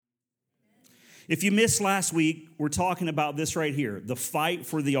If you missed last week, we're talking about this right here, the fight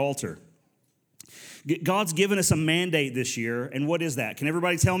for the altar. God's given us a mandate this year, and what is that? Can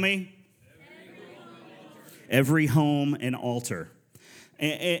everybody tell me? Every home and altar.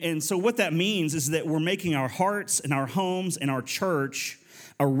 And so what that means is that we're making our hearts and our homes and our church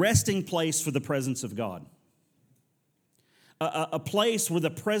a resting place for the presence of God. A place where the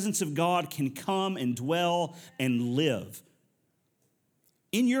presence of God can come and dwell and live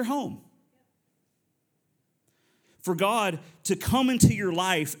in your home. For God to come into your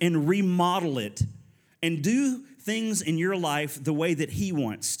life and remodel it and do things in your life the way that He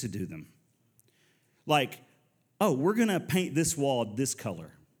wants to do them. Like, oh, we're going to paint this wall this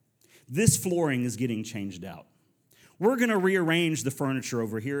color. This flooring is getting changed out. We're going to rearrange the furniture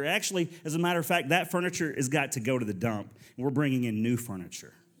over here. Actually, as a matter of fact, that furniture has got to go to the dump, and we're bringing in new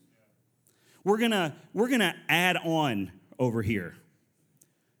furniture. We're going to add on over here.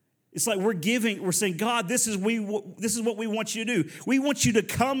 It's like we're saying, God, this is what we want you to do. We want you to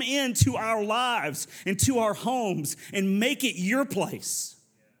come into our lives, into our homes, and make it your place.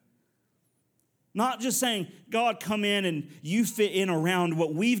 Not just saying, God, come in and you fit in around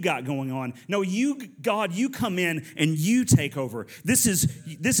what we've got going on. No, God, you come in and you take over. This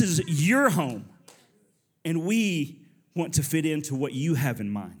is your home. And we want to fit into what you have in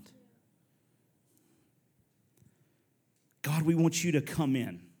mind. God, we want you to come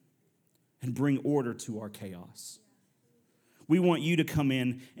in and bring order to our chaos. We want you to come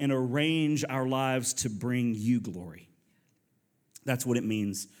in and arrange our lives to bring you glory. That's what it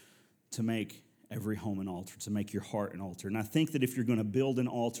means to make every home an altar, to make your heart an altar. And I think that if you're going to build an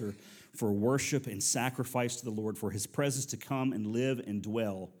altar for worship and sacrifice to the Lord, for His presence to come and live and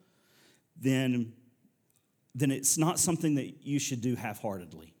dwell, then it's not something that you should do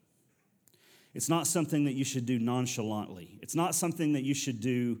half-heartedly. It's not something that you should do nonchalantly. It's not something that you should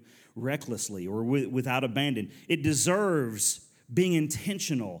do recklessly or without abandon. It deserves being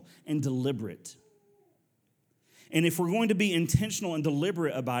intentional and deliberate. And if we're going to be intentional and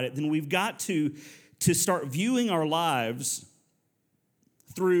deliberate about it, then we've got to start viewing our lives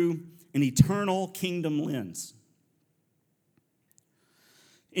through an eternal kingdom lens.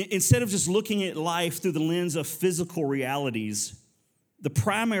 Instead of just looking at life through the lens of physical realities, the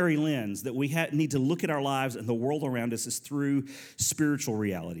primary lens that we need to look at our lives and the world around us is through spiritual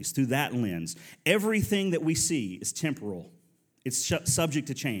realities, through that lens. Everything that we see is temporal. It's subject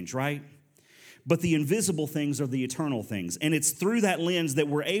to change, right? But the invisible things are the eternal things. And it's through that lens that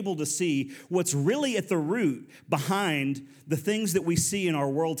we're able to see what's really at the root behind the things that we see in our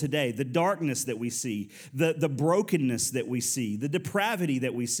world today, the darkness that we see, the brokenness that we see, the depravity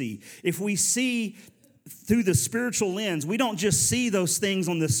that we see. If we see through the spiritual lens, we don't just see those things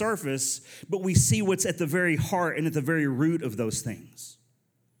on the surface, but we see what's at the very heart and at the very root of those things.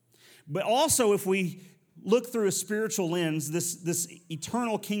 But also, if we look through a spiritual lens, this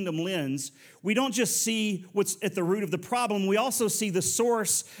eternal kingdom lens, we don't just see what's at the root of the problem, we also see the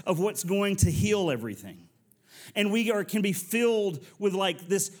source of what's going to heal everything. And we can be filled with like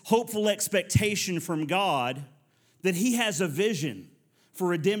this hopeful expectation from God that He has a vision for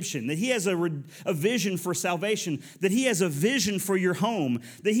redemption, that He has a vision for salvation, that He has a vision for your home,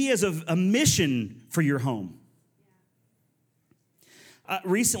 that He has a mission for your home.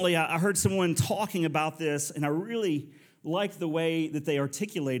 Recently, I heard someone talking about this, and I really liked the way that they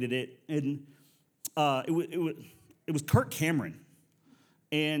articulated it. And it was Kirk Cameron,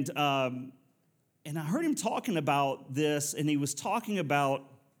 and I heard him talking about this, and he was talking about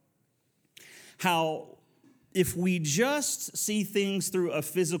how if we just see things through a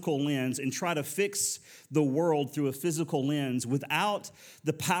physical lens and try to fix the world through a physical lens without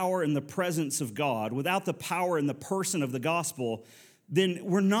the power and the presence of God, without the power and the person of the gospel, then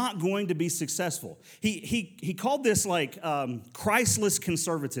we're not going to be successful. He called this like Christless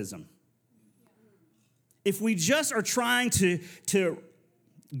conservatism. If we just are trying to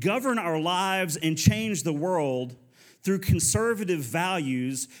govern our lives and change the world through conservative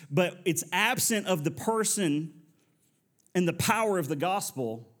values, but it's absent of the person and the power of the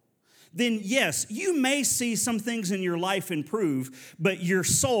gospel, then yes, you may see some things in your life improve, but your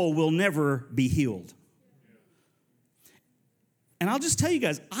soul will never be healed. And I'll just tell you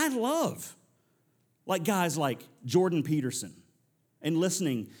guys, I love like guys like Jordan Peterson and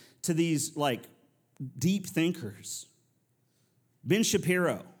listening to these like deep thinkers, Ben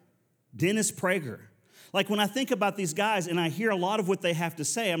Shapiro, Dennis Prager. Like when I think about these guys and I hear a lot of what they have to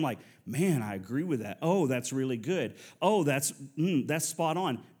say, I'm like, man, I agree with that. Oh, that's really good. Oh, that's spot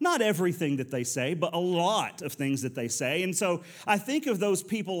on. Not everything that they say, but a lot of things that they say. And so I think of those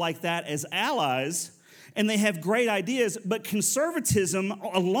people like that as allies, and they have great ideas, but conservatism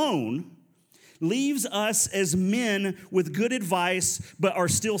alone leaves us as men with good advice, but are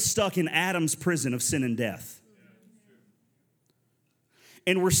still stuck in Adam's prison of sin and death.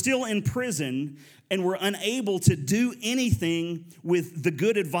 And we're still in prison, and we're unable to do anything with the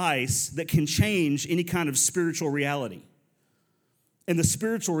good advice that can change any kind of spiritual reality. And the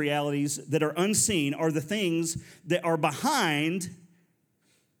spiritual realities that are unseen are the things that are behind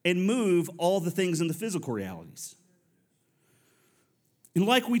and move all the things in the physical realities. And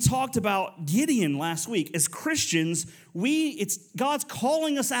like we talked about Gideon last week, as Christians, God's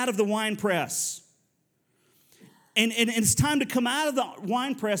calling us out of the wine press. And it's time to come out of the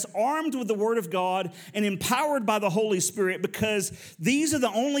wine press armed with the Word of God and empowered by the Holy Spirit, because these are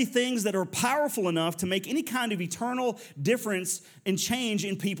the only things that are powerful enough to make any kind of eternal difference and change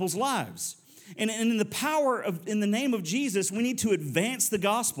in people's lives. And in the name of Jesus, we need to advance the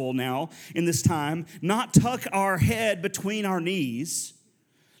gospel now in this time, not tuck our head between our knees,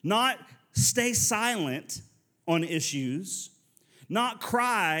 not stay silent on issues, not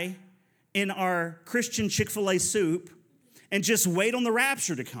cry in our Christian Chick-fil-A soup and just wait on the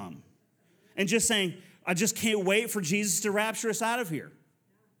rapture to come and just saying, I just can't wait for Jesus to rapture us out of here.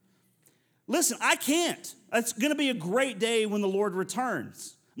 Listen, I can't. It's going to be a great day when the Lord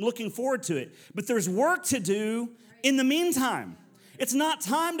returns. I'm looking forward to it. But there's work to do in the meantime. It's not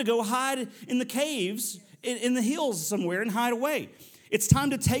time to go hide in the caves, in the hills somewhere and hide away. It's time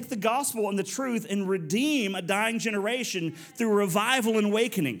to take the gospel and the truth and redeem a dying generation through revival and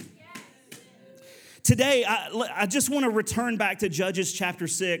awakening. Today, I just want to return back to Judges chapter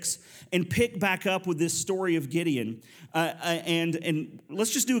 6 and pick back up with this story of Gideon. And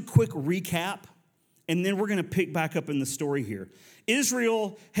let's just do a quick recap, and then we're going to pick back up in the story here.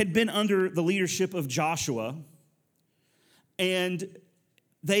 Israel had been under the leadership of Joshua, and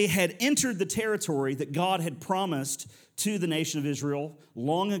they had entered the territory that God had promised to the nation of Israel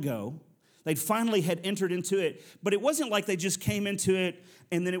long ago. They finally had entered into it, but it wasn't like they just came into it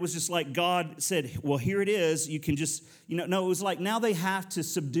and then it was just like God said, well, here it is. You can just, no, it was like now they have to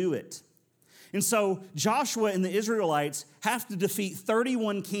subdue it. And so Joshua and the Israelites have to defeat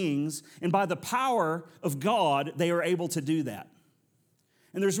 31 kings, and by the power of God, they are able to do that.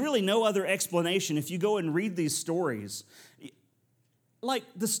 And there's really no other explanation if you go and read these stories. Like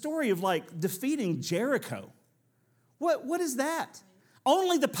the story of defeating Jericho. What is that?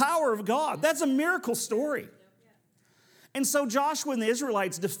 Only the power of God. That's a miracle story. And so Joshua and the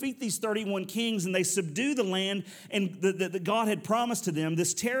Israelites defeat these 31 kings, and they subdue the land and that God had promised to them,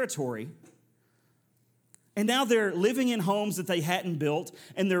 this territory. And now they're living in homes that they hadn't built,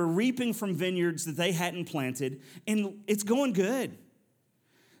 and they're reaping from vineyards that they hadn't planted, and it's going good.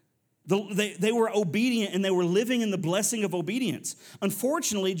 They were obedient, and they were living in the blessing of obedience.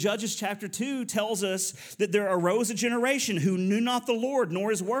 Unfortunately, Judges chapter 2 tells us that there arose a generation who knew not the Lord nor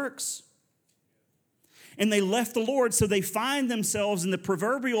his works. And they left the Lord, so they find themselves in the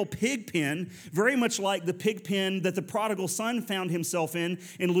proverbial pig pen, very much like the pig pen that the prodigal son found himself in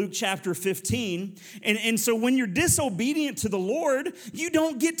Luke chapter 15. And so when you're disobedient to the Lord, you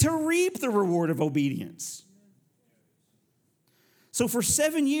don't get to reap the reward of obedience. So for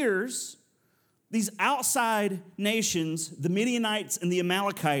 7 years, these outside nations, the Midianites and the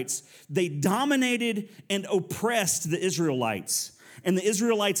Amalekites, they dominated and oppressed the Israelites. And the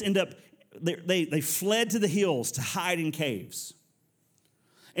Israelites they fled to the hills to hide in caves.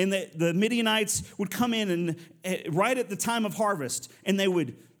 And the Midianites would come in and right at the time of harvest, and they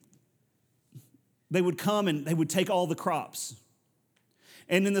would come and they would take all the crops.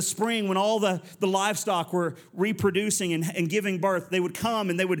 And in the spring, when all the livestock were reproducing and giving birth, they would come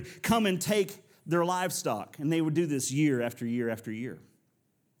and take their livestock. And they would do this year after year after year.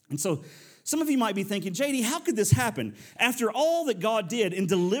 And so some of you might be thinking, JD, how could this happen? After all that God did in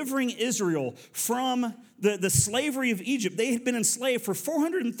delivering Israel from the slavery of Egypt, they had been enslaved for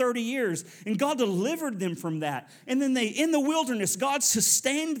 430 years, and God delivered them from that. And then in the wilderness, God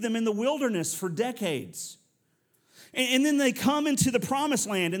sustained them in the wilderness for decades. And then they come into the promised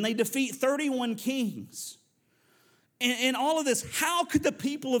land, and they defeat 31 kings. And all of this, how could the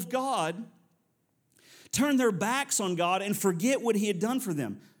people of God turn their backs on God and forget what he had done for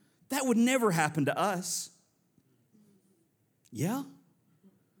them? That would never happen to us. Yeah?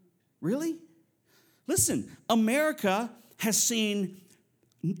 Really? Listen, America has seen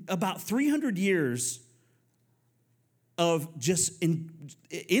about 300 years of just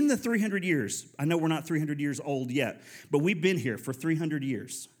in the 300 years. I know we're not 300 years old yet, but we've been here for 300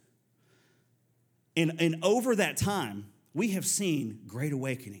 years. And over that time, we have seen great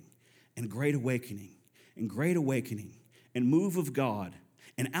awakening and great awakening and great awakening and move of God,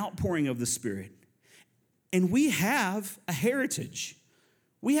 an outpouring of the Spirit. And we have a heritage.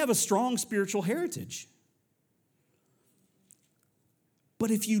 We have a strong spiritual heritage. But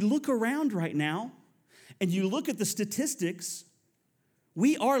if you look around right now and you look at the statistics,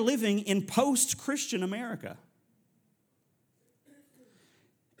 we are living in post-Christian America.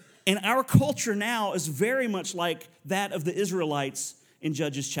 And our culture now is very much like that of the Israelites in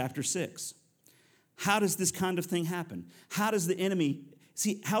Judges chapter 6. How does this kind of thing happen? How does the enemy,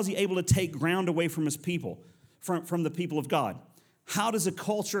 how's he able to take ground away from his people, from the people of God? How does a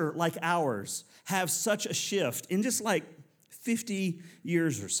culture like ours have such a shift in just like 50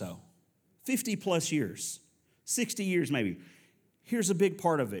 years or so, 50 plus years, 60 years maybe? Here's a big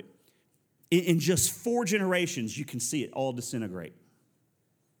part of it. In just 4 generations, you can see it all disintegrate.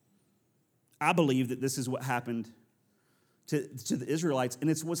 I believe that this is what happened to the Israelites, and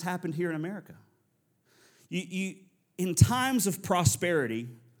it's what's happened here in America. In times of prosperity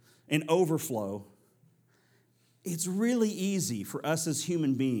and overflow, it's really easy for us as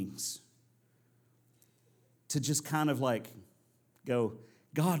human beings to just kind of like go,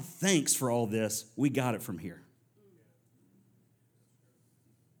 God, thanks for all this. We got it from here.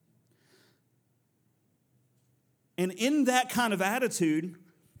 And in that kind of attitude,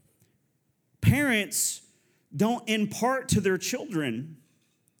 parents don't impart to their children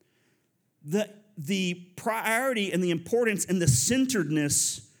the priority and the importance and the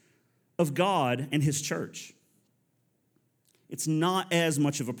centeredness of God and His church. It's not as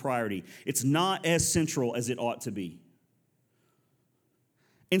much of a priority. It's not as central as it ought to be.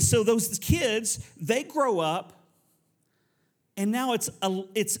 And so those kids, they grow up, and now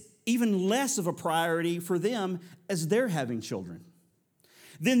it's even less of a priority for them as they're having children.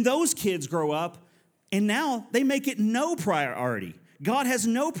 Then those kids grow up, and now they make it no priority. God has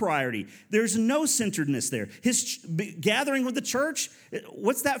no priority. There's no centeredness there. His gathering with the church,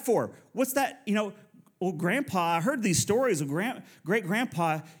 what's that for? What's that, well, Grandpa, I heard these stories of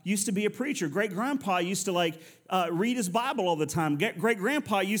great-grandpa used to be a preacher. Great-grandpa used to read his Bible all the time.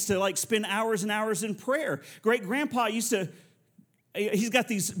 Great-grandpa used to spend hours and hours in prayer. Great-grandpa he's got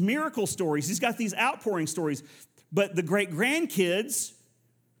these miracle stories. He's got these outpouring stories. But the great-grandkids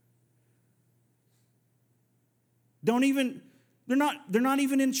they're not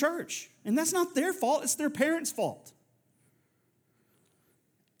even in church. And that's not their fault. It's their parents' fault.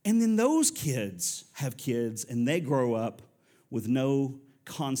 And then those kids have kids, and they grow up with no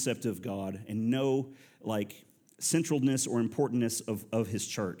concept of God and no centralness or importance of His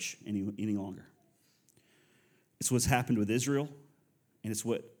church any longer. It's what's happened with Israel, and it's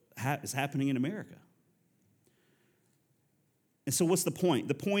what is happening in America. And so what's the point?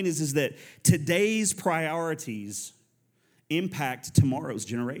 The point is that today's priorities impact tomorrow's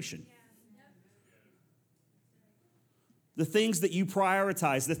generation. The things that you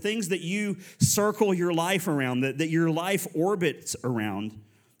prioritize, the things that you circle your life around, that your life orbits around,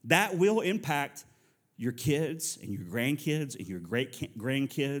 that will impact your kids and your grandkids and your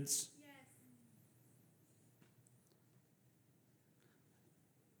great-grandkids.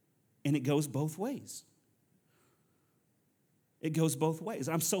 And it goes both ways. It goes both ways.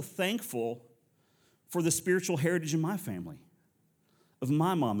 I'm so thankful for the spiritual heritage in my family, of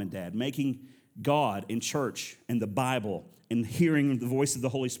my mom and dad, making God and church and the Bible and hearing the voice of the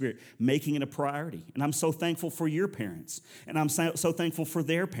Holy Spirit, making it a priority. And I'm so thankful for your parents, and I'm so thankful for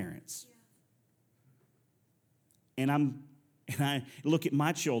their parents. And I look at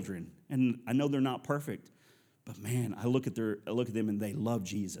my children, and I know they're not perfect, but man, I look at them and they love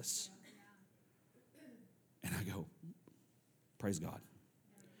Jesus. And I go, praise God.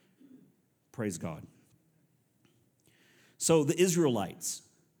 Praise God. So the Israelites,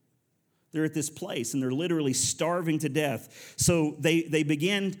 they're at this place and they're literally starving to death. So they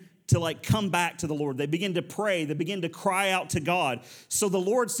begin to come back to the Lord. They begin to pray. They begin to cry out to God. So the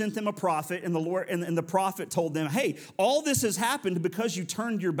Lord sent them a prophet, and the prophet told them, hey, all this has happened because you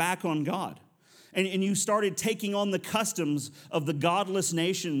turned your back on God. And you started taking on the customs of the godless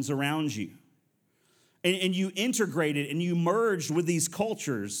nations around you. And you integrated and you merged with these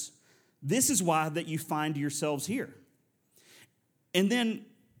cultures. This is why that you find yourselves here. And then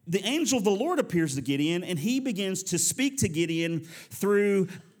the angel of the Lord appears to Gideon, and he begins to speak to Gideon through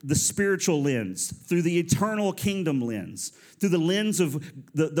the spiritual lens, through the eternal kingdom lens, through the lens of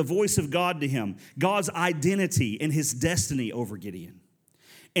the voice of God to him, God's identity and his destiny over Gideon.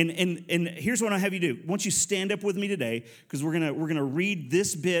 And here's what I have you do. I want you to stand up with me today, because we're gonna read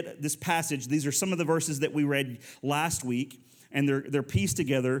this passage. These are some of the verses that we read last week, and they're pieced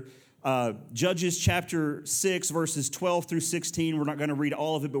together. Judges chapter 6, verses 12 through 16. We're not going to read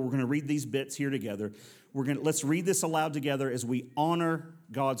all of it, but we're going to read these bits here together. Let's read this aloud together as we honor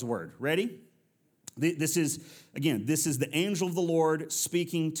God's word. Ready? This is the angel of the Lord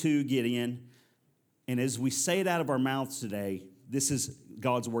speaking to Gideon. And as we say it out of our mouths today, this is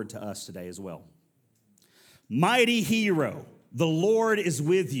God's word to us today as well. Mighty hero, the Lord is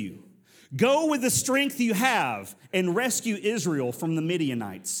with you. Go with the strength you have and rescue Israel from the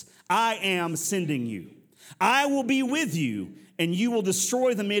Midianites. I am sending you. I will be with you, and you will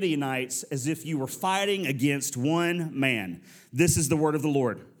destroy the Midianites as if you were fighting against one man. This is the word of the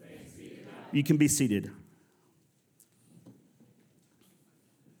Lord. You can be seated.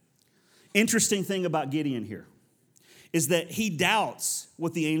 Interesting thing about Gideon here is that he doubts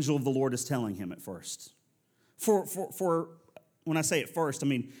what the angel of the Lord is telling him at first. For when I say at first, I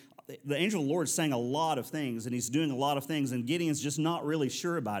mean the angel of the Lord is saying a lot of things, and he's doing a lot of things, and Gideon's just not really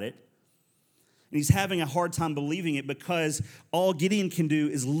sure about it. And he's having a hard time believing it because all Gideon can do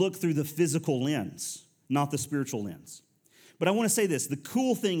is look through the physical lens, not the spiritual lens. But I want to say this. The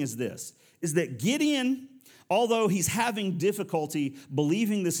cool thing is this, is that Gideon, although he's having difficulty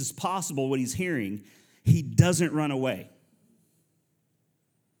believing this is possible, what he's hearing, he doesn't run away.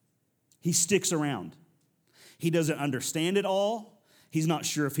 He sticks around. He doesn't understand it all. He's not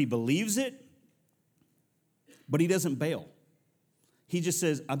sure if he believes it, but he doesn't bail. He just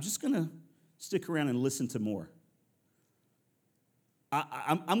says, I'm just going to stick around and listen to more.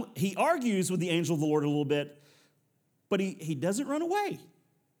 He argues with the angel of the Lord a little bit, but he doesn't run away.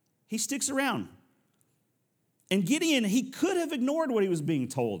 He sticks around. And Gideon, he could have ignored what he was being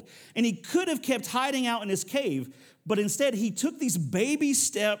told, and he could have kept hiding out in his cave, but instead he took these baby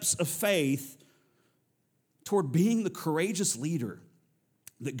steps of faith toward being the courageous leader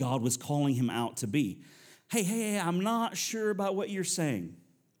that God was calling him out to be. Hey, I'm not sure about what you're saying.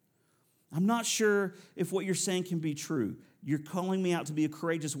 I'm not sure if what you're saying can be true. You're calling me out to be a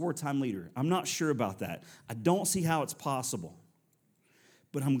courageous wartime leader. I'm not sure about that. I don't see how it's possible.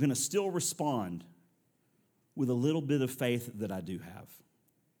 But I'm going to still respond with a little bit of faith that I do have.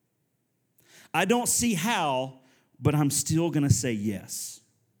 I don't see how, but I'm still going to say yes.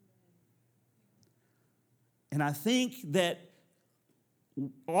 And I think that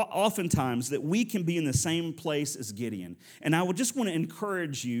oftentimes that we can be in the same place as Gideon. And I would just want to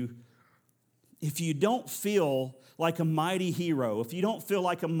encourage you, if you don't feel like a mighty hero, if you don't feel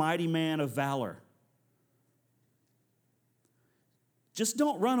like a mighty man of valor, just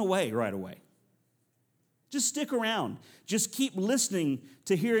don't run away right away. Just stick around. Just keep listening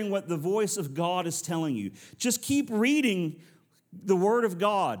to hearing what the voice of God is telling you. Just keep reading the Word of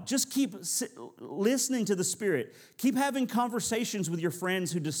God. Just keep listening to the Spirit. Keep having conversations with your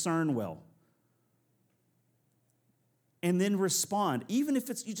friends who discern well. And then respond. Even if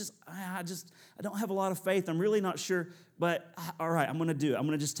it's, I don't have a lot of faith. I'm really not sure. But all right, I'm going to do it. I'm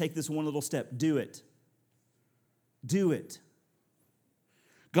going to just take this one little step. Do it. Do it.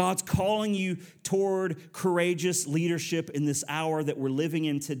 God's calling you toward courageous leadership in this hour that we're living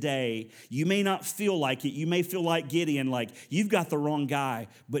in today. You may not feel like it. You may feel like Gideon, like you've got the wrong guy,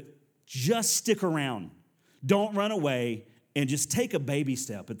 but just stick around. Don't run away and just take a baby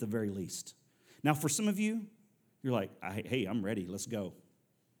step at the very least. Now, for some of you, you're like, hey, I'm ready. Let's go.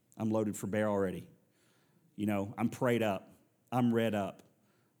 I'm loaded for bear already. You know, I'm prayed up. I'm read up.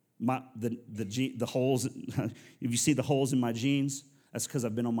 The holes, if you see the holes in my jeans, that's because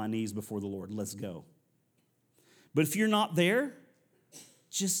I've been on my knees before the Lord. Let's go. But if you're not there,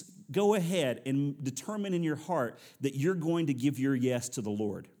 just go ahead and determine in your heart that you're going to give your yes to the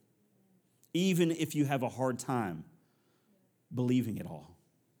Lord, even if you have a hard time believing it all.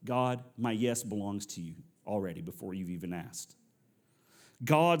 God, my yes belongs to you already before you've even asked.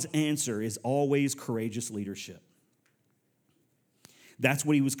 God's answer is always courageous leadership. That's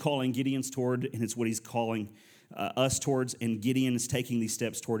what he was calling Gideon's toward, and it's what he's calling us towards, and Gideon is taking these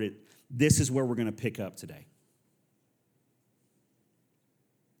steps toward it. This is where we're going to pick up today.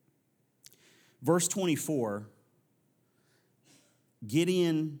 Verse 24,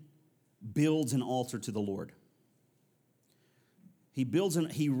 Gideon builds an altar to the Lord.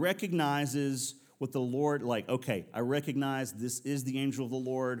 He recognizes what the Lord, like, okay, I recognize this is the angel of the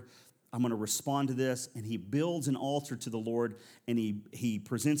Lord. I'm going to respond to this. And he builds an altar to the Lord, and he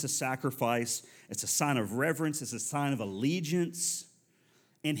presents a sacrifice. It's a sign of reverence. It's a sign of allegiance.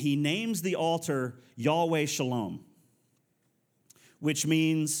 And he names the altar Yahweh Shalom, which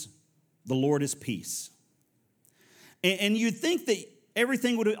means the Lord is peace. And you'd think that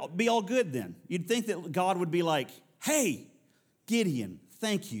everything would be all good then. You'd think that God would be like, hey, Gideon,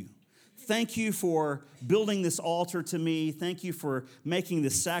 thank you. Thank you for building this altar to me. Thank you for making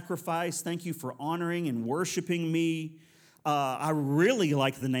this sacrifice. Thank you for honoring and worshiping me. I really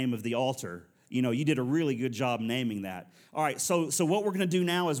like the name of the altar. You did a really good job naming that. All right, so what we're going to do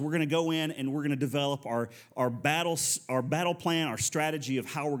now is we're going to go in and we're going to develop our battle plan, our strategy of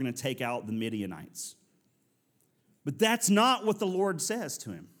how we're going to take out the Midianites. But that's not what the Lord says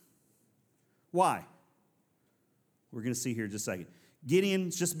to him. Why? We're going to see here in just a second.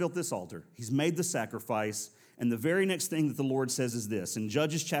 Gideon's just built this altar. He's made the sacrifice. And the very next thing that the Lord says is this. In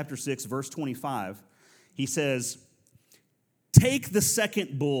Judges chapter 6, verse 25, he says, take the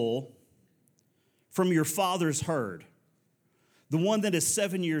second bull from your father's herd, the one that is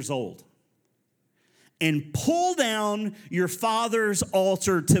 7 years old, and pull down your father's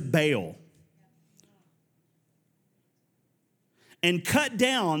altar to Baal, and cut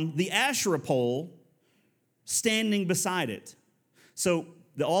down the Asherah pole standing beside it. So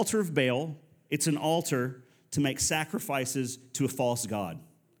the altar of Baal, it's an altar to make sacrifices to a false god,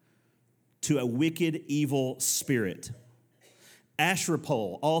 to a wicked, evil spirit. Asherah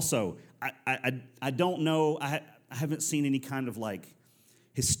pole, also, I don't know, I haven't seen any kind of like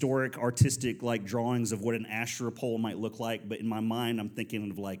historic, artistic like drawings of what an Asherah pole might look like, but in my mind, I'm thinking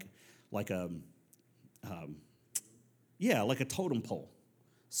of like a totem pole.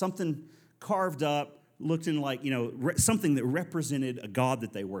 Something carved up, looking like, something that represented a god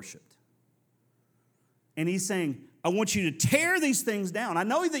that they worshiped. And he's saying, I want you to tear these things down. I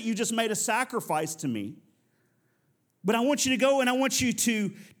know that you just made a sacrifice to me, but I want you to go and I want you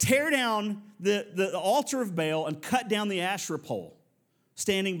to tear down the altar of Baal and cut down the Asherah pole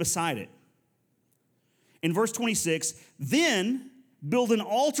standing beside it. In verse 26, then build an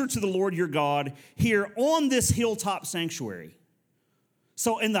altar to the Lord your God here on this hilltop sanctuary.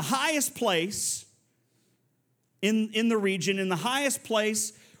 So in the highest place in the region, in the highest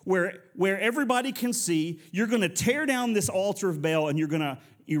place where everybody can see, you're going to tear down this altar of Baal and you're going to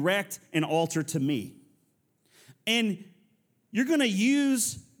erect an altar to me. And you're going to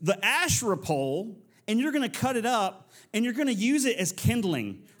use the Asherah pole and you're going to cut it up and you're going to use it as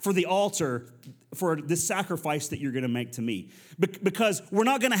kindling for the altar for this sacrifice that you're going to make to me. Because we're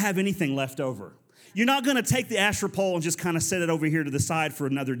not going to have anything left over. You're not going to take the Asherah pole and just kind of set it over here to the side for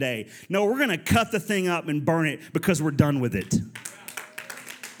another day. No, we're going to cut the thing up and burn it because we're done with it.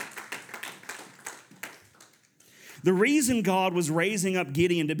 The reason God was raising up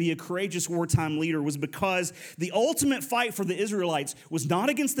Gideon to be a courageous wartime leader was because the ultimate fight for the Israelites was not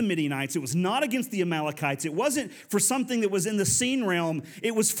against the Midianites. It was not against the Amalekites. It wasn't for something that was in the seen realm.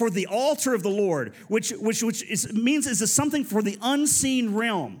 It was for the altar of the Lord, which means it's something for the unseen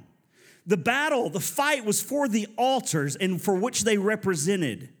realm. The battle, the fight was for the altars and for which they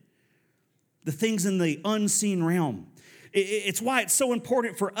represented the things in the unseen realm. It's why it's so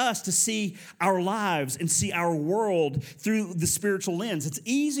important for us to see our lives and see our world through the spiritual lens. It's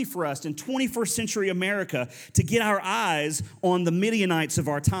easy for us in 21st century America to get our eyes on the Midianites of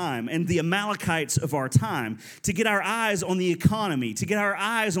our time and the Amalekites of our time, to get our eyes on the economy, to get our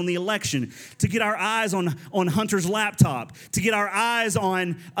eyes on the election, to get our eyes on Hunter's laptop, to get our eyes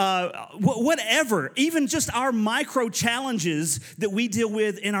on whatever, even just our micro challenges that we deal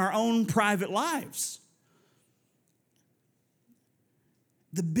with in our own private lives.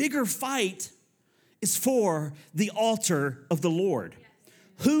 The bigger fight is for the altar of the Lord. Yes.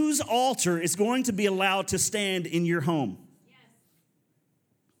 Whose altar is going to be allowed to stand in your home? Yes.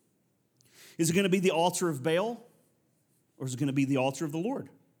 Is it going to be the altar of Baal, or is it going to be the altar of the Lord?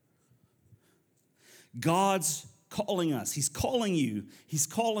 God's calling us. He's calling you. He's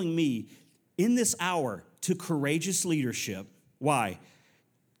calling me in this hour to courageous leadership. Why?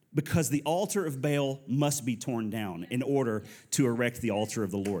 Because the altar of Baal must be torn down in order to erect the altar of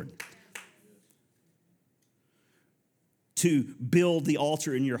the Lord. To build the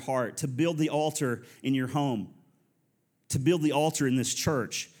altar in your heart, to build the altar in your home, to build the altar in this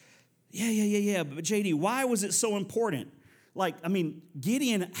church. Yeah. But JD, why was it so important?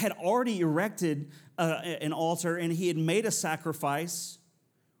 Gideon had already erected an altar and he had made a sacrifice.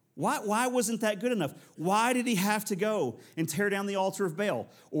 Why wasn't that good enough? Why did he have to go and tear down the altar of Baal?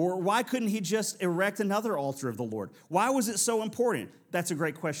 Or why couldn't he just erect another altar of the Lord? Why was it so important? That's a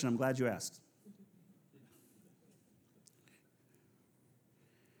great question. I'm glad you asked.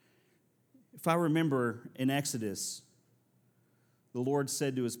 If I remember in Exodus, the Lord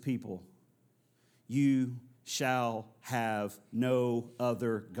said to his people, "You shall have no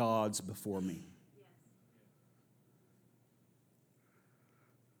other gods before me."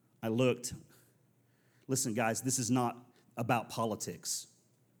 I looked. Listen, guys, this is not about politics.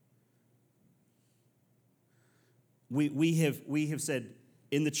 We have said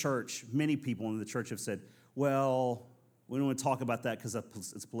in the church, many people in the church have said, well, we don't want to talk about that because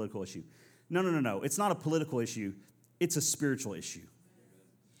it's a political issue. No. It's not a political issue. It's a spiritual issue.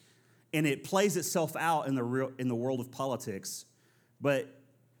 and it plays itself out in the world of politics. But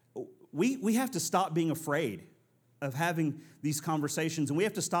we have to stop being afraid of having these conversations, and we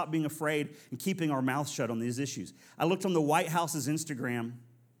have to stop being afraid and keeping our mouth shut on these issues. I looked on the White House's Instagram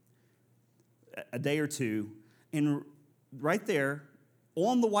a day or two, and right there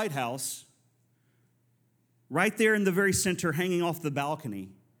on the White House, right there in the very center, hanging off the balcony,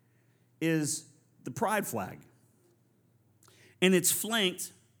 is the pride flag. And it's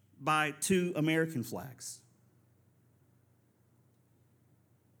flanked by 2 American flags.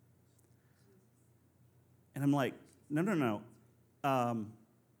 And I'm like, no.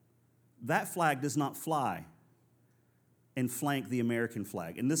 That flag does not fly and flank the American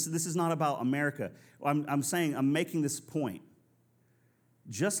flag. And this is not about America. I'm making this point.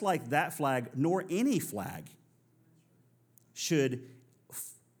 Just like that flag, nor any flag should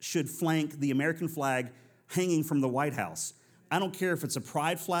flank the American flag hanging from the White House. I don't care if it's a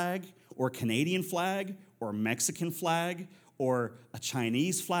pride flag or a Canadian flag or a Mexican flag or a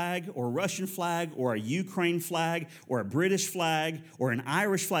Chinese flag or a Russian flag or a Ukraine flag or a British flag or an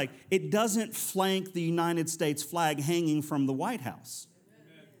Irish flag. It doesn't flank the United States flag hanging from the White House.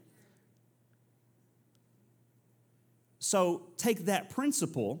 Amen. So take that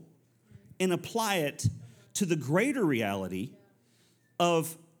principle and apply it to the greater reality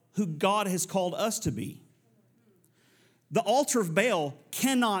of who God has called us to be. The altar of Baal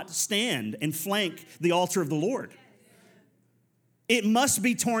cannot stand and flank the altar of the Lord. It must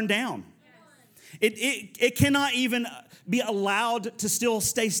be torn down. It cannot even be allowed to still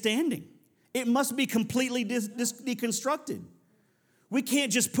stay standing. It must be completely deconstructed. We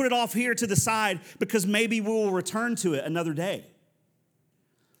can't just put it off here to the side because maybe we will return to it another day.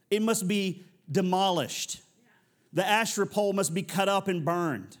 It must be demolished. The Asherah pole must be cut up and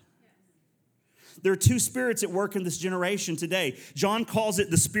burned. There are 2 spirits at work in this generation today. John calls it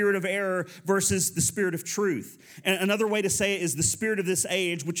the spirit of error versus the spirit of truth. And another way to say it is the spirit of this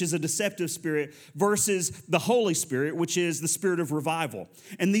age, which is a deceptive spirit, versus the Holy Spirit, which is the spirit of revival.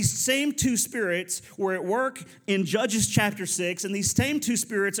 And these same 2 spirits were at work in Judges chapter 6, and these same 2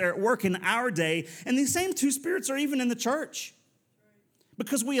 spirits are at work in our day, and these same 2 spirits are even in the church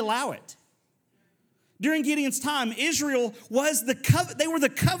because we allow it. During Gideon's time, Israel they were the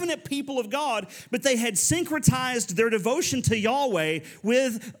covenant people of God, but they had syncretized their devotion to Yahweh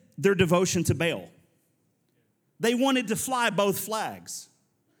with their devotion to Baal. They wanted to fly both flags.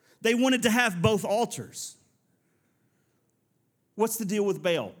 They wanted to have both altars. What's the deal with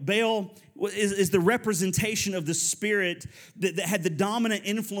Baal? Baal is the representation of the spirit that had the dominant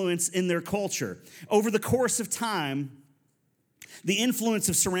influence in their culture. Over the course of time, the influence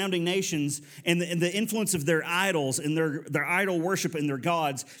of surrounding nations and the influence of their idols and their idol worship and their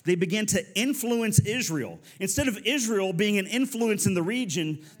gods, they began to influence Israel. Instead of Israel being an influence in the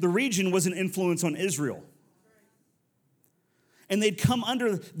region was an influence on Israel. And they'd come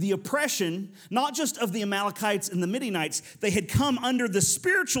under the oppression, not just of the Amalekites and the Midianites, they had come under the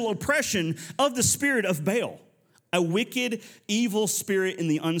spiritual oppression of the spirit of Baal, a wicked, evil spirit in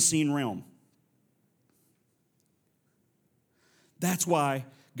the unseen realm. That's why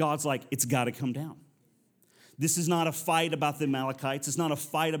God's like, it's got to come down. This is not a fight about the Amalekites. It's not a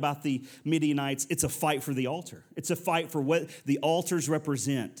fight about the Midianites. It's a fight for the altar. It's a fight for what the altars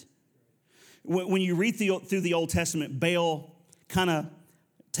represent. When you read through the Old Testament, Baal kind of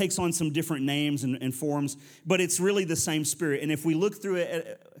takes on some different names and forms, but it's really the same spirit. And if we look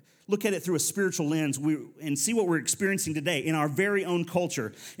at it through a spiritual lens and see what we're experiencing today in our very own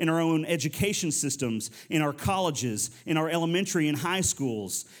culture, in our own education systems, in our colleges, in our elementary and high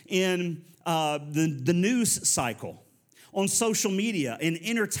schools, in the news cycle, on social media, in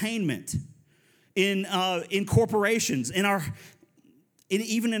entertainment, in corporations,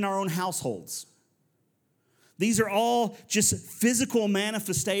 even in our own households. These are all just physical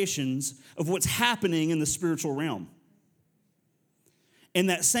manifestations of what's happening in the spiritual realm. And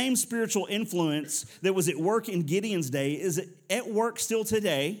that same spiritual influence that was at work in Gideon's day is at work still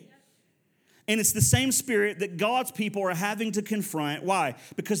today. And it's the same spirit that God's people are having to confront. Why?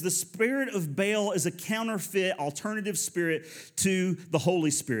 Because the spirit of Baal is a counterfeit, alternative spirit to the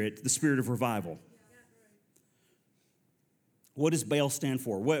Holy Spirit, the spirit of revival. What does Baal stand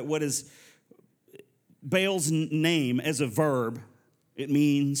for? What is Baal's name as a verb? It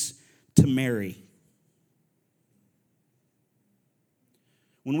means to marry.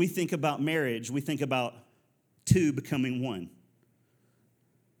 When we think about marriage, we think about 2 becoming 1.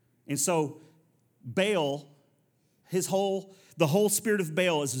 And so Baal, the whole spirit of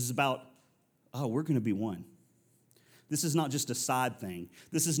Baal is about, we're going to be 1. This is not just a side thing.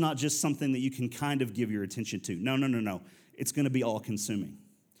 This is not just something that you can kind of give your attention to. No. It's going to be all-consuming.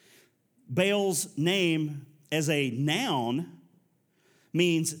 Baal's name as a noun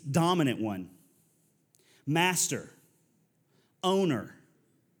means dominant one, master, owner.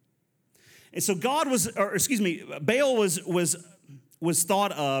 And so Baal was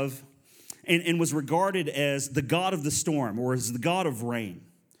thought of and was regarded as the god of the storm or as the god of rain.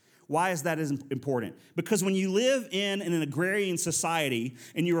 Why is that important? Because when you live in an agrarian society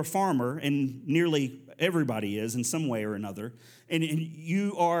and you're a farmer, and nearly everybody is in some way or another, and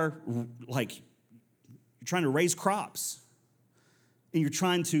you are like, you're trying to raise crops, and you're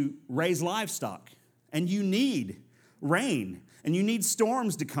trying to raise livestock, and you need rain, and you need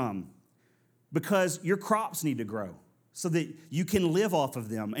storms to come because your crops need to grow so that you can live off of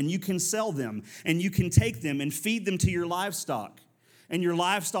them, and you can sell them, and you can take them and feed them to your livestock. And your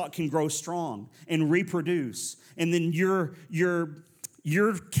livestock can grow strong and reproduce. And then your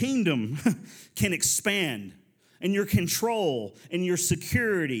kingdom can expand. And your control and your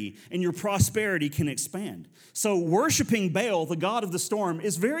security and your prosperity can expand. So worshiping Baal, the god of the storm,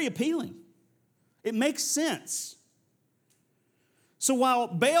 is very appealing. It makes sense. So while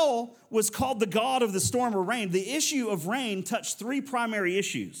Baal was called the god of the storm or rain, the issue of rain touched three primary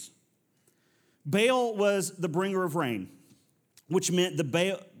issues. Baal was the bringer of rain, which meant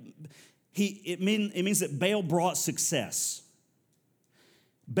it means that Baal brought success.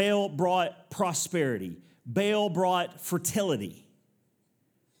 Baal brought prosperity. Baal brought fertility.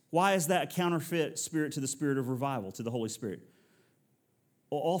 Why is that a counterfeit spirit to the spirit of revival, to the Holy Spirit?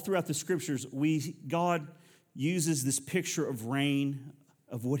 Well, all throughout the scriptures, God uses this picture of rain,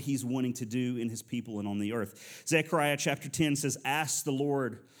 of what he's wanting to do in his people and on the earth. Zechariah chapter 10 says, ask the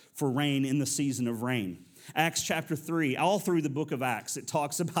Lord for rain in the season of rain. Acts chapter 3, all through the book of Acts, it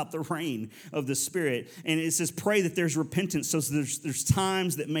talks about the rain of the Spirit. And it says, pray that there's repentance. So there's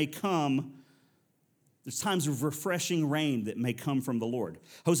times that may come, there's times of refreshing rain that may come from the Lord.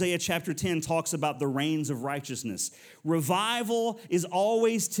 Hosea chapter 10 talks about the rains of righteousness. Revival is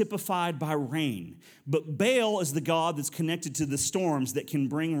always typified by rain. But Baal is the god that's connected to the storms that can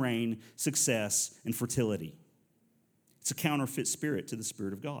bring rain, success, and fertility. It's a counterfeit spirit to the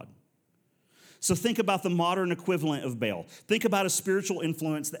Spirit of God. So think about the modern equivalent of Baal. Think about a spiritual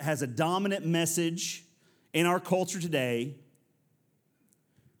influence that has a dominant message in our culture today,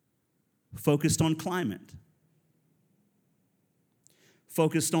 focused on climate,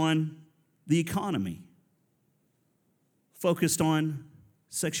 focused on the economy, focused on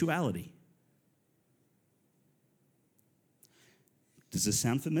sexuality. Does this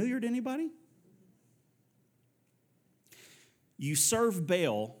sound familiar to anybody? You serve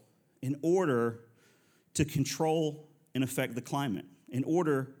Baal in order to control and affect the climate, in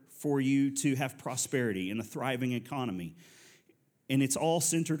order for you to have prosperity and a thriving economy. And it's all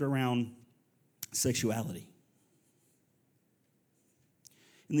centered around sexuality.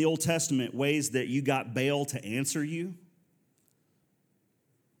 In the Old Testament, ways that you got Baal to answer you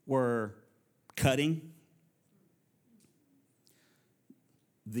were cutting,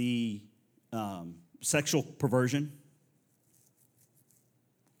 the sexual perversion,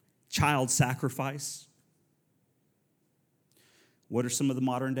 child sacrifice. What are some of the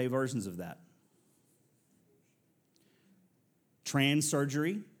modern day versions of that? Trans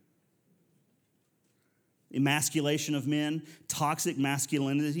surgery, emasculation of men, toxic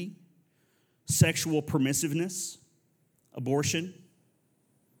masculinity, sexual permissiveness, abortion.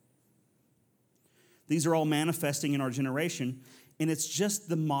 These are all manifesting in our generation, and it's just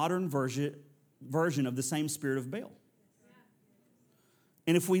the modern version of the same spirit of Baal.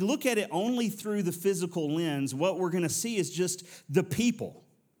 And if we look at it only through the physical lens, what we're going to see is just the people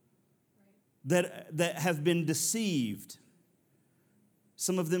that have been deceived.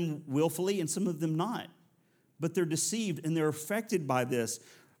 Some of them willfully and some of them not. But they're deceived and they're affected by this.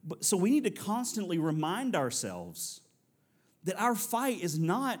 So we need to constantly remind ourselves that our fight is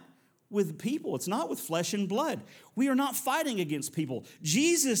not with people. It's not with flesh and blood. We are not fighting against people.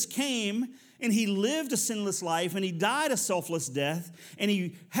 Jesus came and he lived a sinless life and he died a selfless death and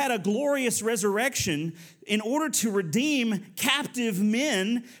he had a glorious resurrection in order to redeem captive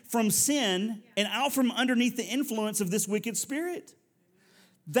men from sin and out from underneath the influence of this wicked spirit.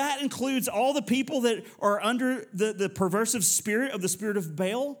 That includes all the people that are under the perversive spirit of the spirit of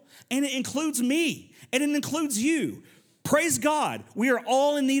Baal, and it includes me, and it includes you. Praise God, we are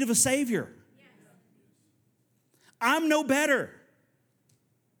all in need of a Savior. I'm no better.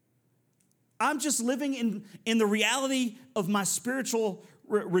 I'm just living in the reality of my spiritual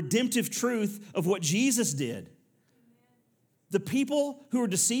redemptive truth of what Jesus did. The people who are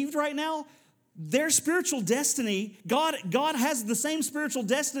deceived right now, their spiritual destiny, God has the same spiritual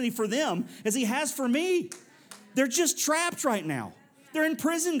destiny for them as he has for me. They're just trapped right now. They're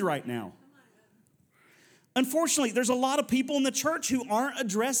imprisoned right now. Unfortunately, there's a lot of people in the church who aren't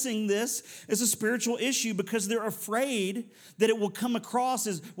addressing this as a spiritual issue because they're afraid that it will come across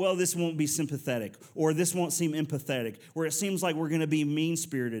as, well, this won't be sympathetic, or this won't seem empathetic, or it seems like we're going to be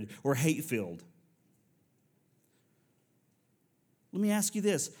mean-spirited or hate-filled. Let me ask you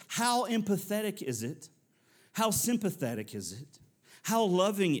this. How empathetic is it? How sympathetic is it? How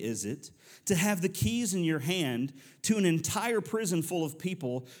loving is it to have the keys in your hand to an entire prison full of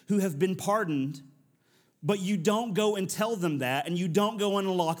people who have been pardoned, but you don't go and tell them that, and you don't go and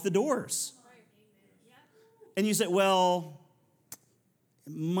unlock the doors? And you say, well,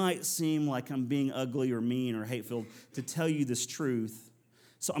 it might seem like I'm being ugly or mean or hate-filled to tell you this truth,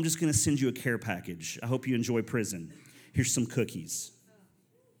 so I'm just going to send you a care package. I hope you enjoy prison. Here's some cookies.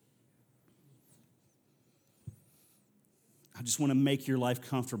 I just want to make your life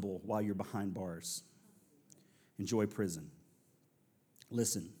comfortable while you're behind bars. Enjoy prison.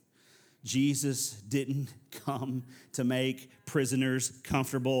 Listen. Jesus didn't come to make prisoners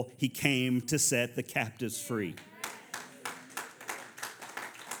comfortable. He came to set the captives free.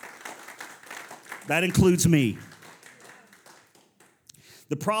 That includes me.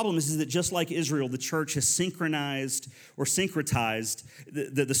 The problem is that just like Israel, the church has synchronized or syncretized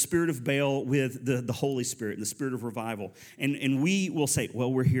the spirit of Baal with the Holy Spirit and the spirit of revival. And we will say,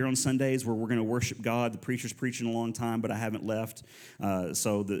 well, we're here on Sundays where we're going to worship God. The preacher's preaching a long time, but I haven't left.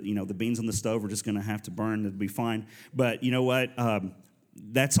 So the beans on the stove are just going to have to burn. It'll be fine. But you know what?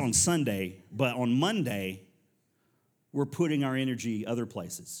 That's on Sunday. But on Monday, we're putting our energy other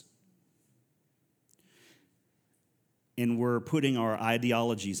places. And we're putting our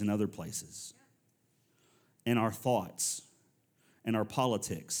ideologies in other places, and our thoughts, and our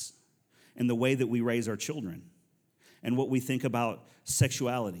politics, and the way that we raise our children, and what we think about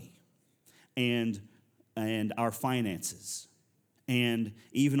sexuality, and our finances, and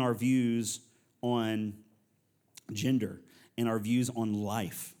even our views on gender, and our views on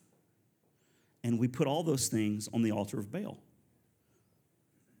life. And we put all those things on the altar of Baal.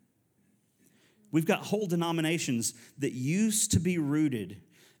 We've got whole denominations that used to be rooted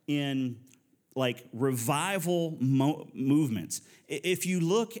in like revival movements. If you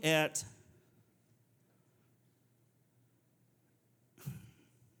look at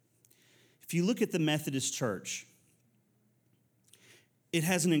the Methodist Church, it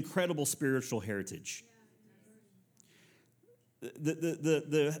has an incredible spiritual heritage.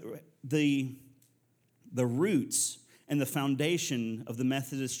 The roots and the foundation of the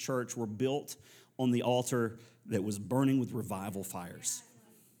Methodist Church were built on the altar that was burning with revival fires.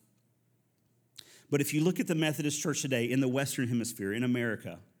 But if you look at the Methodist Church today in the Western Hemisphere, in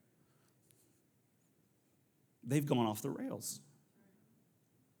America, they've gone off the rails.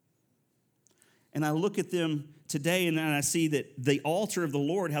 And I look at them today and I see that the altar of the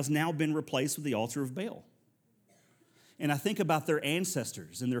Lord has now been replaced with the altar of Baal. And I think about their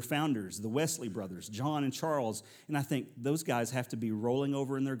ancestors and their founders, the Wesley brothers, John and Charles, and I think those guys have to be rolling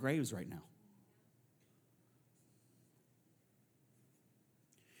over in their graves right now.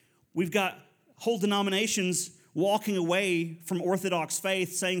 We've got whole denominations walking away from Orthodox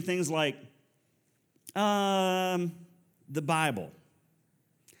faith saying things like, the Bible,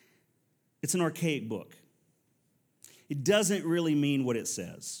 it's an archaic book. It doesn't really mean what it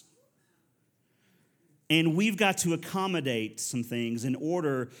says. And we've got to accommodate some things in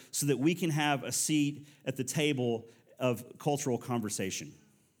order so that we can have a seat at the table of cultural conversation.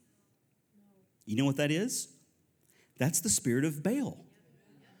 You know what that is? That's the spirit of Baal.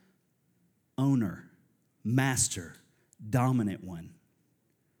 Owner, master, dominant one.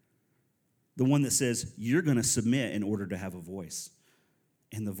 The one that says, you're going to submit in order to have a voice.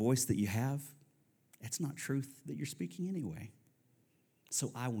 And the voice that you have, it's not truth that you're speaking anyway.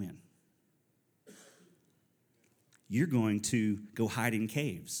 So I win. You're going to go hide in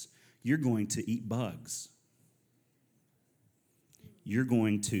caves. You're going to eat bugs. You're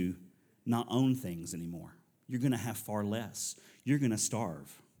going to not own things anymore. You're going to have far less. You're going to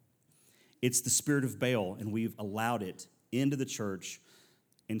starve. It's the spirit of Baal, and we've allowed it into the church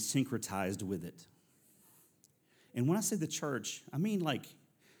and syncretized with it. And when I say the church, I mean like,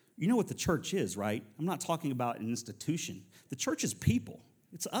 you know what the church is, right? I'm not talking about an institution. The church is people.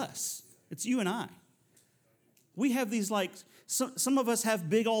 It's us. It's you and I. We have these like, some of us have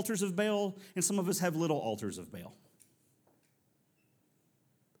big altars of Baal, and some of us have little altars of Baal.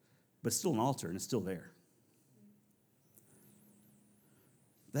 But it's still an altar, and it's still there.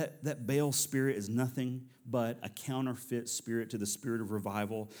 That Baal spirit is nothing but a counterfeit spirit to the spirit of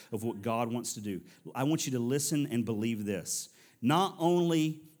revival of what God wants to do. I want you to listen and believe this. Not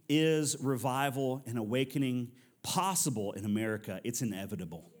only is revival and awakening possible in America, it's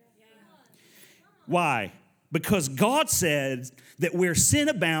inevitable. Why? Because God said that where sin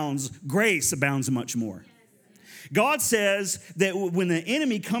abounds, grace abounds much more. God says that when the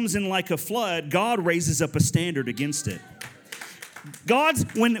enemy comes in like a flood, God raises up a standard against it.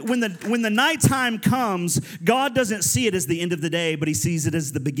 When the nighttime comes, God doesn't see it as the end of the day, but he sees it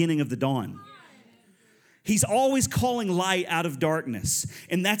as the beginning of the dawn. He's always calling light out of darkness.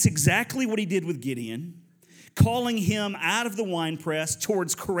 And that's exactly what he did with Gideon, calling him out of the winepress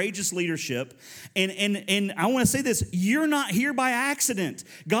towards courageous leadership. And I want to say this, you're not here by accident.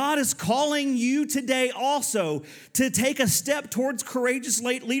 God is calling you today also to take a step towards courageous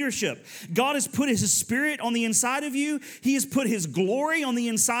leadership. God has put his spirit on the inside of you. He has put his glory on the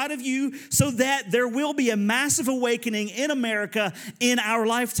inside of you so that there will be a massive awakening in America in our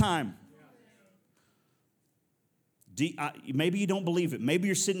lifetime. Maybe you don't believe it. Maybe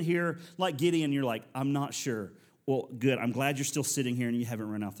you're sitting here like Gideon, you're like, I'm not sure. Well, good. I'm glad you're still sitting here and you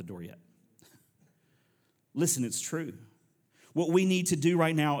haven't run out the door yet. Listen, it's true. What we need to do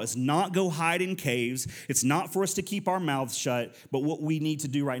right now is not go hide in caves. It's not for us to keep our mouths shut, but what we need to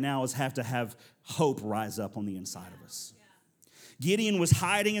do right now is have to have hope rise up on the inside of us. Gideon was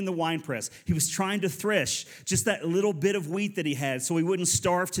hiding in the winepress. He was trying to thresh just that little bit of wheat that he had so he wouldn't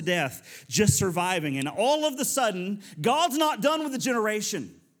starve to death, just surviving. And all of a sudden, God's not done with the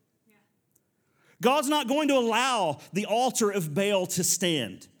generation. God's not going to allow the altar of Baal to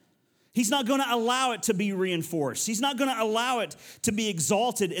stand. He's not going to allow it to be reinforced. He's not going to allow it to be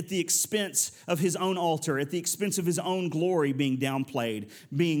exalted at the expense of his own altar, at the expense of his own glory being downplayed,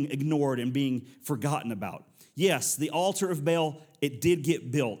 being ignored, and being forgotten about. Yes, the altar of Baal, it did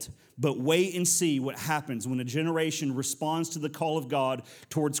get built, but wait and see what happens when a generation responds to the call of God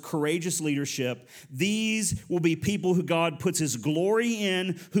towards courageous leadership. These will be people who God puts his glory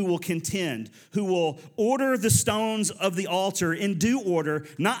in, who will contend, who will order the stones of the altar in due order,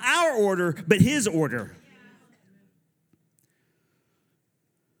 not our order, but his order.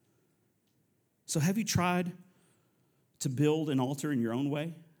 So have you tried to build an altar in your own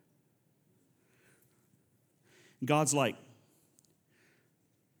way? God's like,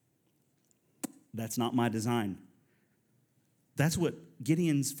 that's not my design. That's what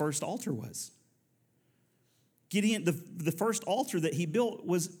Gideon's first altar was. Gideon, the first altar that he built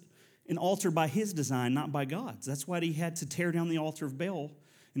was an altar by his design, not by God's. That's why he had to tear down the altar of Baal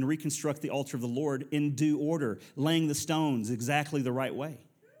and reconstruct the altar of the Lord in due order, laying the stones exactly the right way.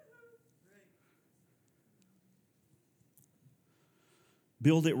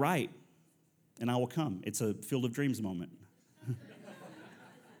 Build it right, and I will come. It's a Field of Dreams moment.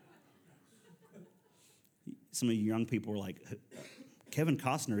 Some of you young people are like, Kevin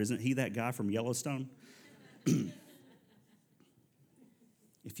Costner, isn't he that guy from Yellowstone?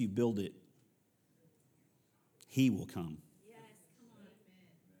 If you build it, he will come. Yes, come on.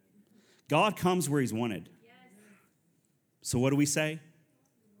 God comes where he's wanted. Yes. So what do we say?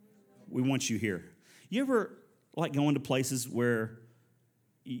 We want you here. You ever like going to places where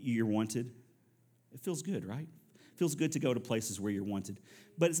you're wanted? It feels good, right? It feels good to go to places where you're wanted.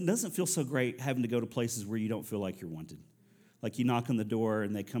 But it doesn't feel so great having to go to places where you don't feel like you're wanted. Like you knock on the door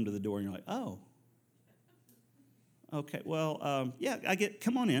and they come to the door and you're like, oh. Okay, well, yeah,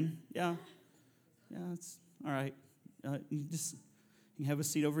 come on in. Yeah, it's all right. You can have a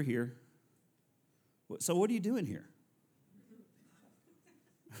seat over here. So what are you doing here?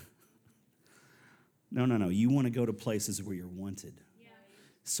 No. You want to go to places where you're wanted. Yeah.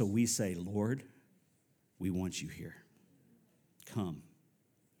 So we say, Lord, we want you here. Come.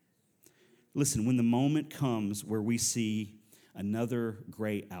 Listen, when the moment comes where we see another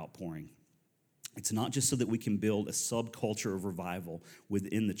great outpouring, it's not just so that we can build a subculture of revival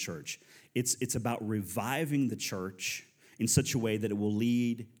within the church. It's about reviving the church in such a way that it will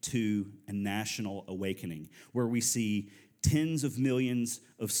lead to a national awakening where we see tens of millions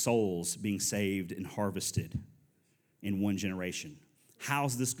of souls being saved and harvested in one generation.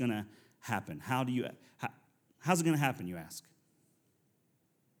 How's this going to happen? How's it going to happen, you ask?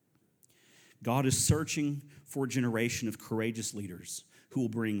 God is searching for a generation of courageous leaders who will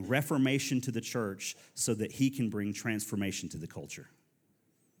bring reformation to the church so that he can bring transformation to the culture.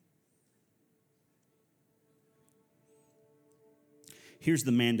 Here's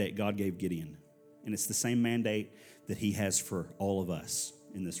the mandate God gave Gideon, and it's the same mandate that he has for all of us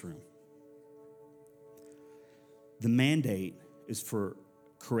in this room. The mandate is for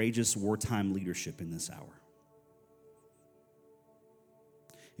courageous wartime leadership in this hour.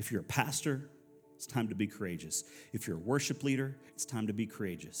 If you're a pastor, it's time to be courageous. If you're a worship leader, it's time to be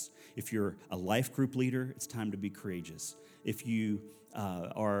courageous. If you're a life group leader, it's time to be courageous. If you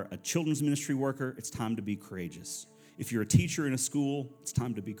are a children's ministry worker, it's time to be courageous. If you're a teacher in a school, it's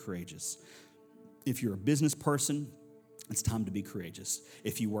time to be courageous. If you're a business person, it's time to be courageous.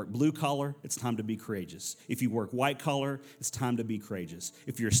 If you work blue collar, it's time to be courageous. If you work white collar, it's time to be courageous.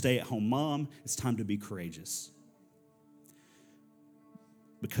 If you're a stay-at-home mom, it's time to be courageous.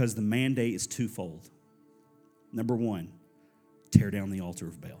 Because the mandate is twofold. Number one, tear down the altar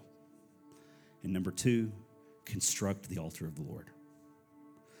of Baal. And number two, construct the altar of the Lord.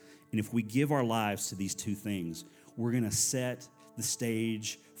 And if we give our lives to these two things, we're going to set the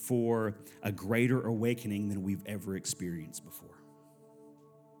stage for a greater awakening than we've ever experienced before.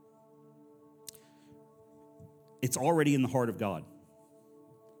 It's already in the heart of God.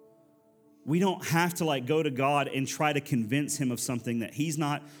 We don't have to go to God and try to convince him of something that he's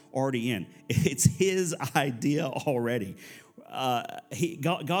not already in. It's his idea already.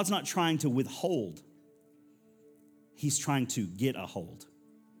 God's not trying to withhold. He's trying to get a hold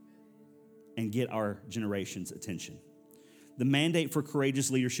and get our generation's attention. The mandate for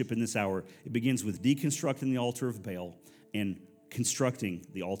courageous leadership in this hour, it begins with deconstructing the altar of Baal and constructing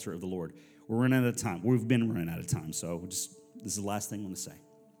the altar of the Lord. We're running out of time. We've been running out of time, so this is the last thing I want to say.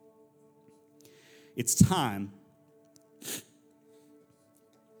 It's time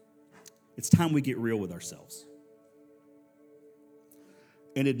we get real with ourselves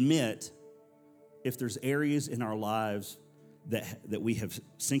and admit if there's areas in our lives that we have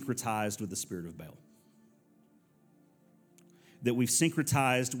syncretized with the spirit of Baal, that we've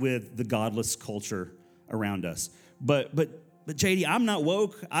syncretized with the godless culture around us. But JD, I'm not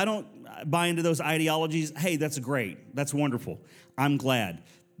woke. I don't buy into those ideologies. Hey, that's great. That's wonderful. I'm glad.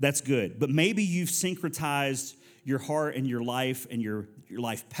 That's good. But maybe you've syncretized your heart and your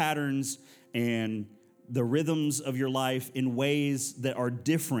life patterns and the rhythms of your life in ways that are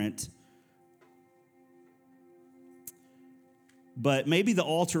different. But maybe the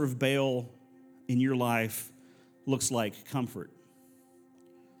altar of Baal in your life looks like comfort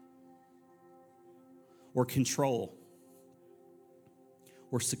or control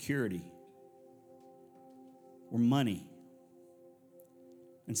or security or money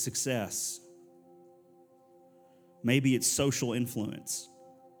and success. Maybe it's social influence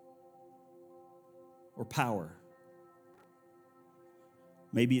or power.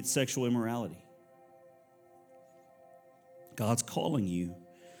 Maybe it's sexual immorality. God's calling you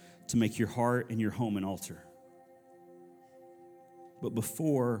to make your heart and your home an altar. But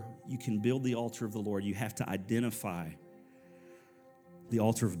before you can build the altar of the Lord, you have to identify the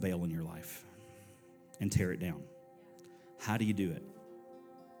altar of Baal in your life and tear it down. How do you do it?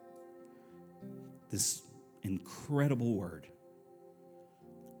 This incredible word,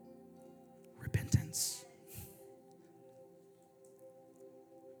 repentance.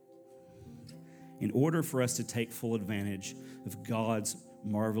 In order for us to take full advantage of God's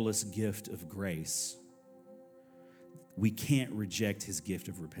marvelous gift of grace, we can't reject his gift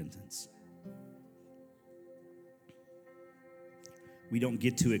of repentance. We don't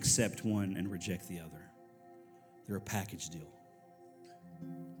get to accept one and reject the other. They're a package deal.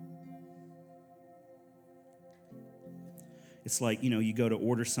 It's like, you go to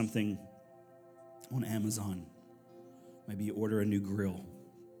order something on Amazon. Maybe you order a new grill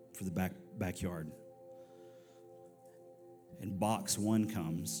for the backyard. And box one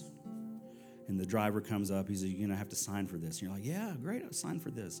comes, and the driver comes up. He's like, you're going to have to sign for this. And you're like, yeah, great, I'll sign for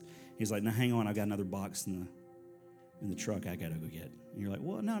this. He's like, no, hang on, I got another box in the truck I got to go get. And you're like,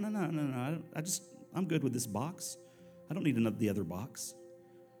 well, no, I'm good with this box. I don't need the other box.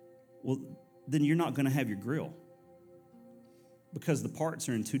 Well, then you're not going to have your grill because the parts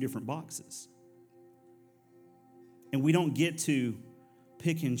are in two different boxes. And we don't get to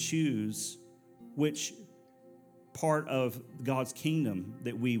pick and choose which part of God's kingdom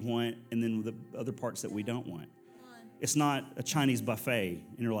that we want and then the other parts that we don't want. It's not a Chinese buffet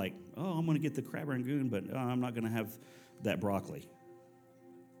and you're like, oh, I'm going to get the crab rangoon, but I'm not going to have that broccoli.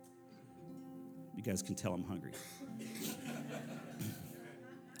 You guys can tell I'm hungry.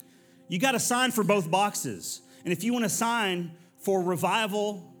 You got to sign for both boxes. And if you want to sign for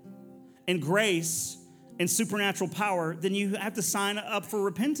revival and grace and supernatural power, then you have to sign up for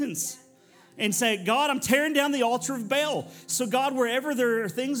repentance and say, God, I'm tearing down the altar of Baal. So God, wherever there are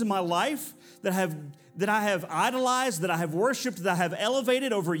things in my life that I have idolized, that I have worshiped, that I have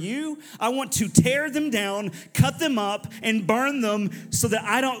elevated over you, I want to tear them down, cut them up, and burn them so that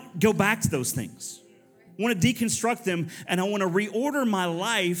I don't go back to those things. I want to deconstruct them, and I want to reorder my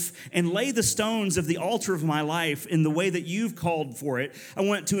life and lay the stones of the altar of my life in the way that you've called for it. I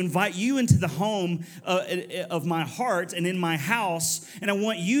want to invite you into the home of my heart and in my house, and I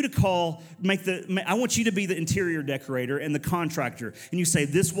want you to I want you to be the interior decorator and the contractor. And you say,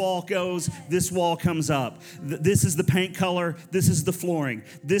 this wall goes, this wall comes up. This is the paint color, this is the flooring.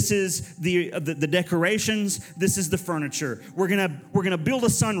 This is the decorations, this is the furniture. We're gonna build a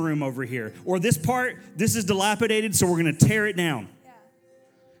sunroom over here. Or this is dilapidated, so we're going to tear it down. Yeah.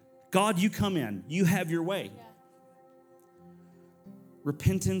 God, you come in. You have your way. Yeah.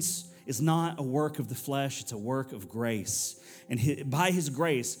 Repentance is not a work of the flesh. It's a work of grace. And by his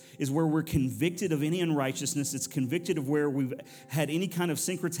grace is where we're convicted of any unrighteousness. It's convicted of where we've had any kind of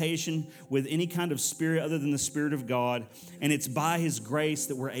syncretation with any kind of spirit other than the Spirit of God. And it's by his grace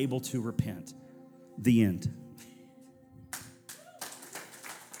that we're able to repent. The end.